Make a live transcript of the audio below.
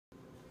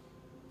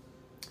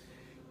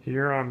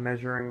Here I'm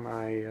measuring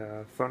my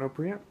Phono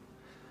Preamp.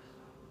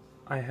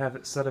 I have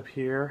it set up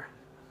here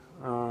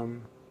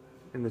in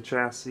the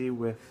chassis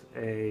with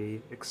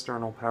a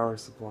external power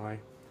supply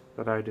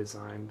that I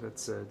designed.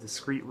 It's a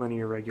discrete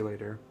linear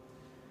regulator.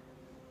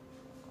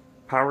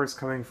 Power is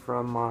coming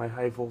from my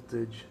high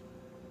voltage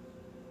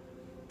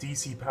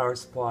DC power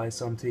supply,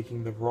 so I'm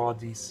taking the raw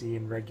DC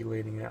and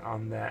regulating it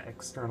on that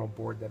external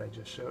board that I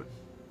just showed.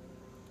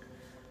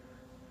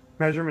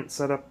 Measurement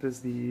setup is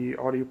the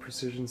Audio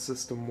Precision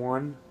System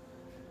 1.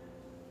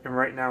 And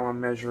right now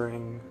I'm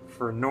measuring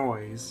for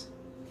noise,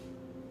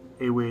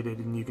 A-weighted,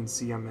 and you can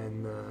see I'm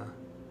in the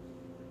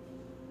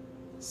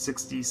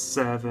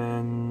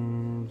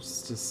 67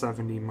 to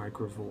 70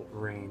 microvolt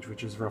range,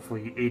 which is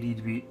roughly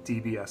 80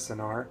 dB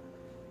SNR,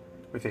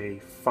 with a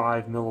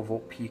 5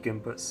 millivolt peak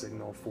input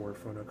signal for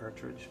phono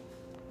cartridge.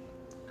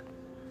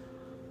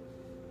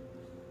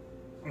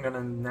 I'm going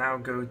to now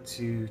go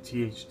to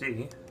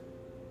THD,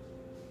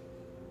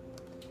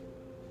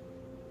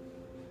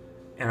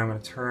 and I'm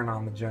going to turn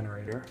on the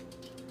generator.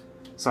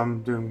 So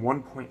I'm doing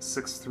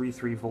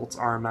 1.633 volts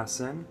RMS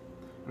in,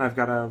 and I've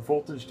got a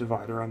voltage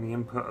divider on the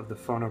input of the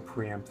Phono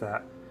Preamp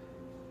that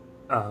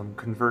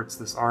converts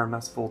this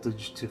RMS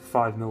voltage to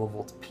 5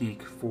 millivolt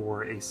peak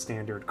for a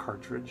standard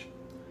cartridge.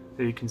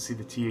 There you can see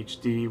the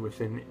THD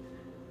within.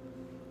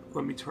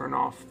 Let me turn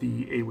off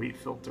the A-weight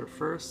filter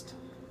first.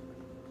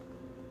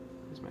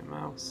 Here's my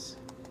mouse.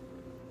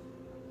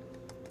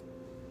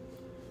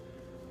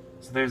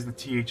 So there's the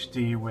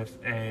THD with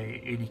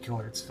a 80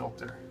 kHz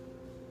filter.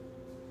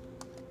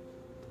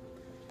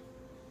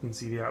 You can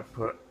see the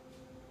output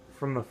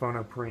from the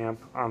Phono Preamp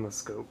on the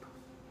scope.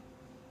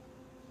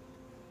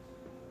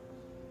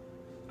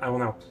 I will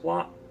now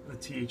plot the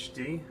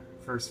THD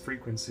first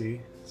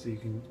frequency so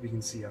we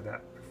can see how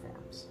that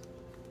performs.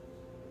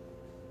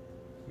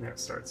 And there it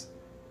starts.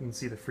 You can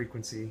see the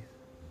frequency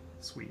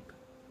sweep.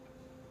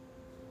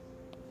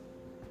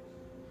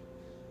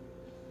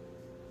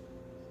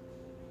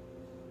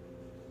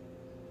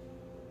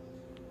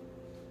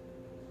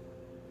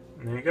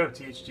 And there you go,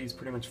 THD is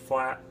pretty much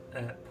flat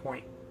at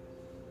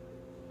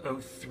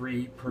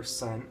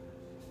 0.03%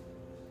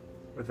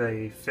 with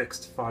a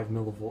fixed 5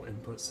 millivolt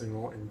input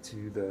signal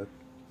into the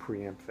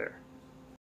preamp there.